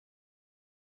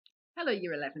Hello,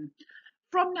 Year 11.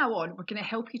 From now on, we're going to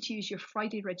help you to use your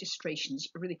Friday registrations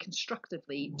really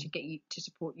constructively to get you to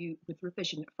support you with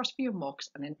revision, first for your mocks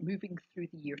and then moving through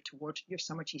the year towards your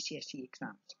summer GCSE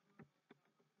exams.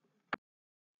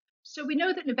 So we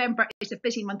know that November is a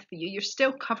busy month for you. You're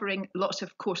still covering lots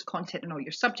of course content in all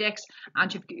your subjects,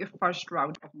 and you've got your first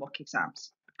round of mock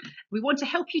exams. We want to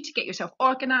help you to get yourself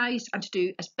organised and to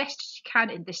do as best as you can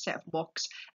in this set of mocks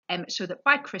so that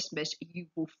by Christmas you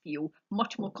will feel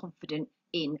much more confident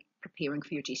in preparing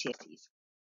for your GCSEs.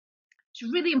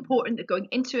 It's really important that going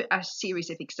into a series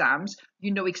of exams,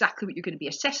 you know exactly what you're going to be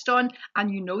assessed on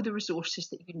and you know the resources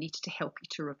that you need to help you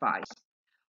to revise.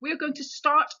 We're going to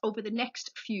start over the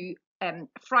next few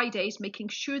Fridays, making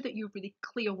sure that you're really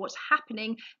clear what's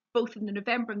happening both in the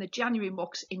November and the January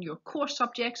mocks in your core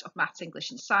subjects of maths,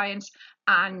 English and science,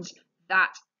 and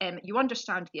that you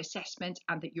understand the assessment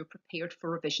and that you're prepared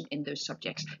for revision in those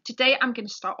subjects. Today, I'm going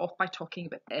to start off by talking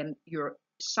about your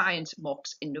science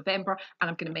mocks in November, and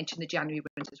I'm going to mention the January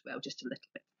ones as well, just a little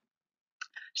bit.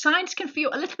 Science can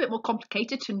feel a little bit more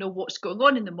complicated to know what's going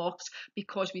on in the mocks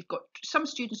because we've got some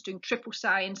students doing triple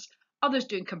science, others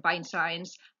doing combined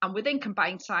science, and within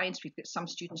combined science we've got some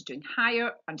students doing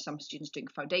higher and some students doing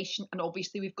foundation, and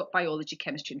obviously we've got biology,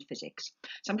 chemistry and physics.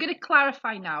 So I'm going to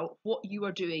clarify now what you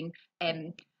are doing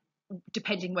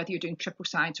depending whether you're doing triple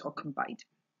science or combined.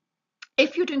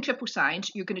 If you're doing triple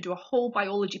science, you're going to do a whole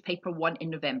biology paper 1 in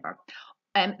November.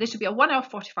 This will be a 1 hour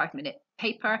 45-minute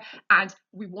paper, and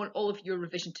we want all of your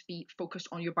revision to be focused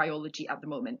on your biology at the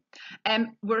moment.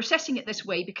 We're assessing it this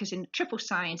way because in triple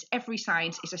science, every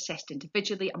science is assessed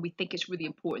individually, and we think it's really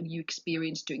important you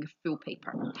experience doing a full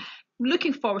paper.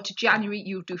 Looking forward to January,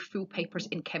 you'll do full papers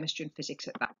in chemistry and physics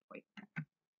at that point.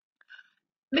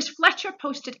 Miss Fletcher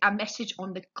posted a message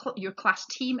on your class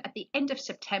team at the end of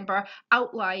September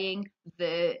outlining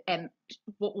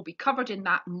what will be covered in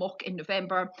that mock in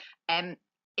November.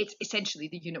 It's essentially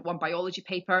the Unit 1 biology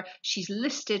paper. She's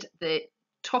listed the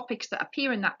topics that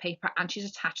appear in that paper and she's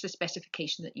attached the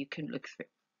specification that you can look through.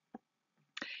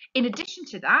 In addition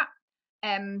to that,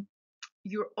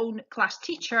 your own class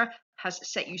teacher has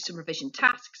set you some revision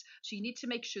tasks, so you need to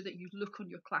make sure that you look on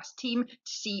your class team to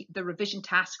see the revision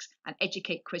tasks and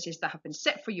educate quizzes that have been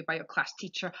set for you by your class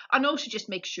teacher, and also just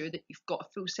make sure that you've got a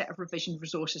full set of revision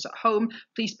resources at home.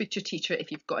 Please speak to your teacher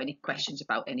if you've got any questions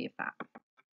about any of that.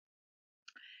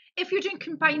 If you're doing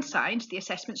combined science, the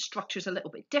assessment structure is a little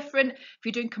bit different. If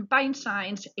you're doing combined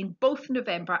science in both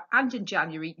November and in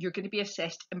January, you're going to be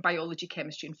assessed in biology,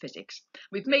 chemistry and physics.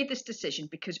 We've made this decision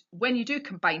because when you do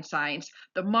combined science,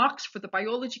 the marks for the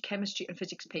biology, chemistry and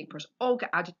physics papers all get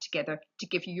added together to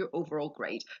give you your overall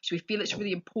grade. So we feel it's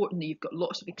really important that you've got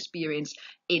lots of experience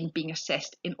in being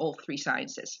assessed in all three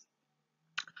sciences.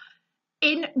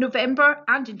 In November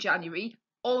and in January,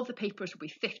 all of the papers will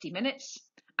be 50 minutes.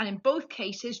 And in both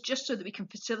cases, just so that we can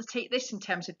facilitate this in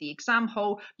terms of the exam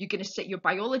hall, you're going to sit your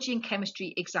biology and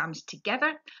chemistry exams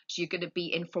together. So you're going to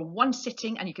be in for one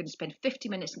sitting and you're going to spend 50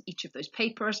 minutes in each of those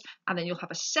papers. And then you'll have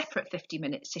a separate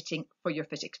 50-minute sitting for your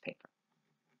physics paper.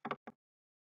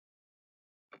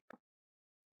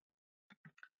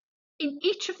 In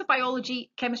each of the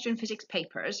biology, chemistry and physics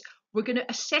papers, we're going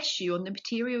to assess you on the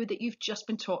material that you've just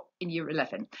been taught in Year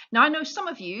 11. Now, I know some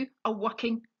of you are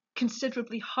working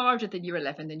considerably harder than Year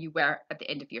 11 than you were at the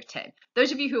end of Year 10.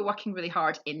 Those of you who are working really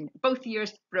hard in both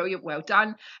years, brilliant, well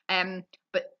done.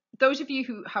 But those of you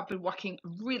who have been working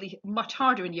really much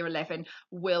harder in Year 11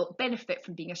 will benefit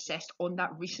from being assessed on that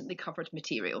recently covered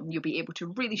material. You'll be able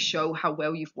to really show how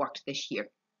well you've worked this year.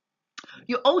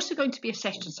 You're also going to be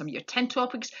assessed on some of Year 10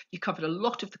 topics. You covered a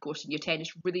lot of the course in Year 10.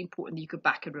 It's really important that you go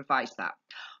back and revise that.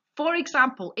 For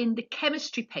example, in the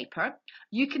chemistry paper,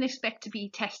 you can expect to be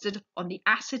tested on the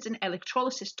acids and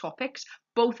electrolysis topics,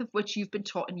 both of which you've been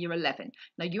taught in Year 11.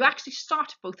 Now, you actually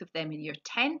started both of them in Year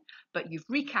 10, but you've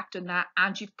recapped on that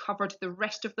and you've covered the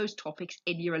rest of those topics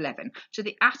in Year 11. So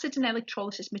the acids and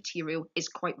electrolysis material is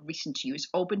quite recent to you. It's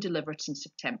all been delivered since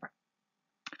September.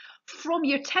 From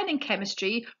Year 10 in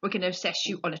chemistry, we're going to assess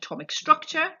you on atomic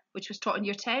structure, which was taught in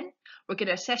Year 10. We're going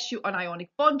to assess you on ionic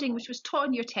bonding, which was taught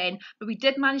in Year 10, but we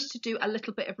did manage to do a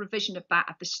little bit of revision of that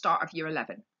at the start of Year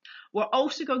 11. We're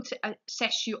also going to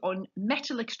assess you on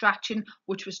metal extraction,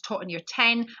 which was taught in Year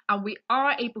 10, and we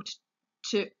are able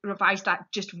to revise that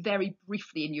just very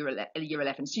briefly in Year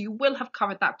 11. So you will have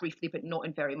covered that briefly, but not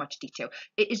in very much detail.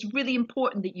 It is really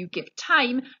important that you give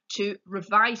time to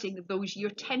revising those Year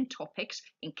 10 topics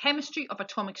in chemistry of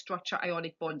atomic structure,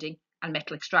 ionic bonding, and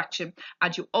metal extraction.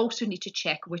 And you also need to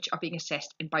check which are being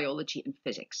assessed in biology and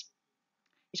physics.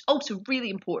 It's also really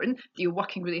important that you're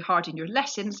working really hard in your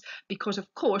lessons because, of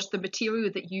course, the material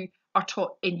that you are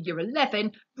taught in year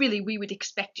 11, really we would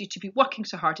expect you to be working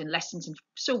so hard in lessons and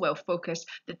so well focused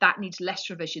that that needs less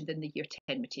revision than the year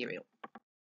 10 material.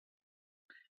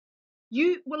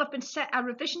 You will have been set a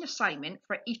revision assignment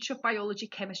for each of biology,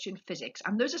 chemistry and physics,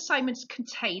 and those assignments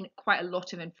contain quite a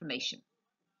lot of information.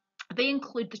 They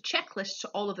include the checklists to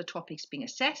all of the topics being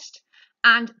assessed,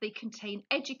 and they contain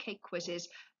educate quizzes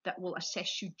that will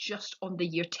assess you just on the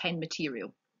year 10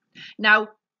 material. Now,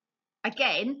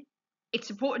 again, it's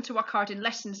important to work hard in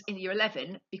lessons in year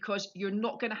 11 because you're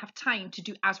not going to have time to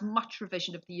do as much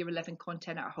revision of the year 11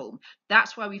 content at home.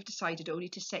 That's why we've decided only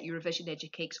to set your revision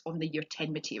educates on the year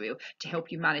 10 material to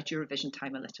help you manage your revision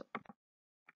time a little.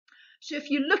 So if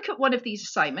you look at one of these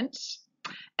assignments,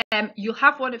 you'll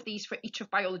have one of these for each of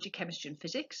biology, chemistry and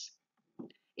physics.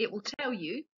 It will tell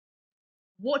you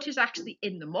what is actually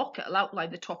in the mock. It'll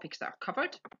outline the topics that are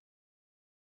covered.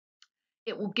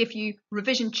 It will give you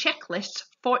revision checklists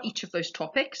for each of those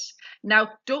topics. Now,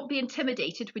 don't be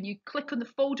intimidated when you click on the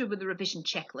folder with the revision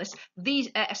checklist. These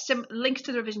links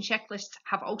to the revision checklist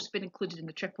have also been included in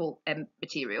the triple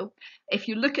material. If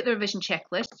you look at the revision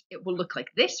checklist, it will look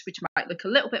like this, which might look a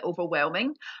little bit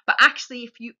overwhelming. But actually,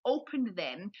 if you open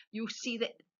them, you'll see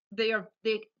that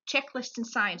the checklists in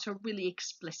science are really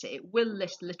explicit. It will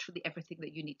list literally everything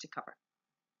that you need to cover.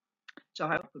 So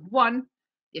I open one,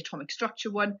 the atomic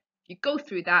structure one. If you go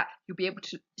through that, you'll be able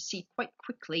to see quite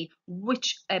quickly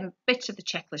which bits of the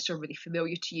checklist are really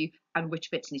familiar to you and which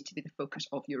bits need to be the focus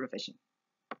of your revision.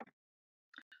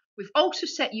 We've also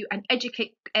set you an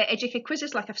educate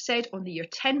quizzes, like I've said, on the year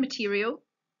 10 material.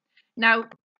 Now,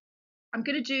 I'm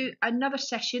going to do another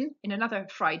session in another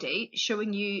Friday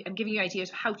showing you and giving you ideas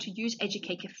of how to use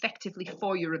Educate effectively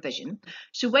for your revision.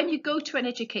 So when you go to an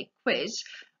Educate quiz,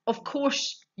 of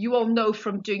course, you all know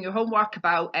from doing your homework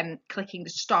about clicking the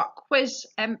Start Quiz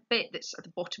bit that's at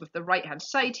the bottom of the right-hand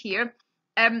side here.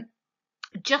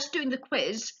 Just doing the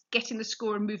quiz, getting the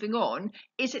score and moving on,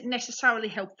 isn't necessarily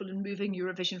helpful in moving your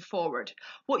revision forward.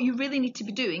 What you really need to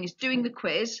be doing is doing the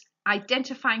quiz,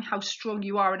 identifying how strong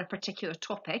you are in a particular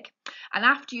topic, and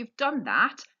after you've done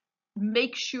that,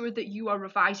 make sure that you are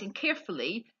revising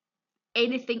carefully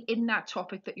anything in that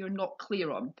topic that you're not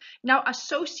clear on. Now,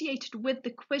 associated with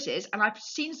the quizzes, and I've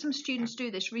seen some students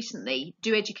do this recently,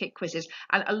 do Educate quizzes,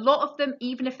 and a lot of them,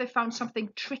 even if they found something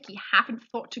tricky, haven't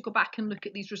thought to go back and look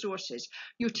at these resources.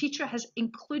 Your teacher has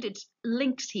included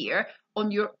links here on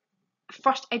your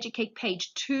first Educate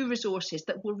page to resources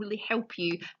that will really help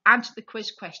you answer the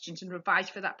quiz questions and revise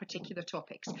for that particular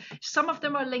topics. Some of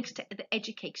them are links to the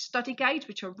Educate study guides,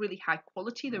 which are really high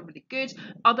quality, they're really good.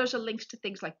 Others are links to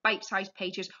things like bite-sized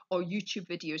pages or YouTube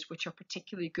videos, which are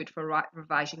particularly good for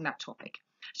revising that topic.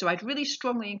 So I'd really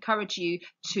strongly encourage you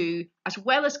to, as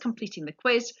well as completing the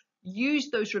quiz,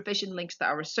 use those revision links that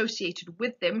are associated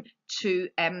with them to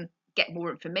get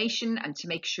more information and to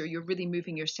make sure you're really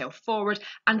moving yourself forward,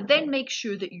 and then make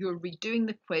sure that you're redoing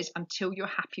the quiz until you're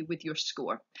happy with your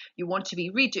score. You want to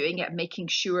be redoing it, making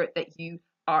sure that you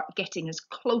are getting as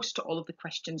close to all of the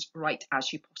questions right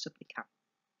as you possibly can.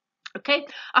 Okay,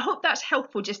 I hope that's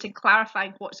helpful just in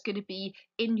clarifying what's going to be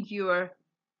in your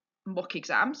mock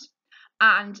exams,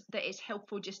 and that is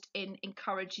helpful just in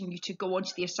encouraging you to go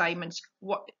onto the assignments,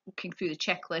 working through the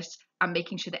checklist and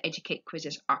making sure that Educate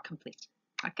quizzes are complete.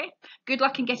 Okay, good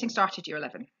luck in getting started, year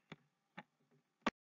 11.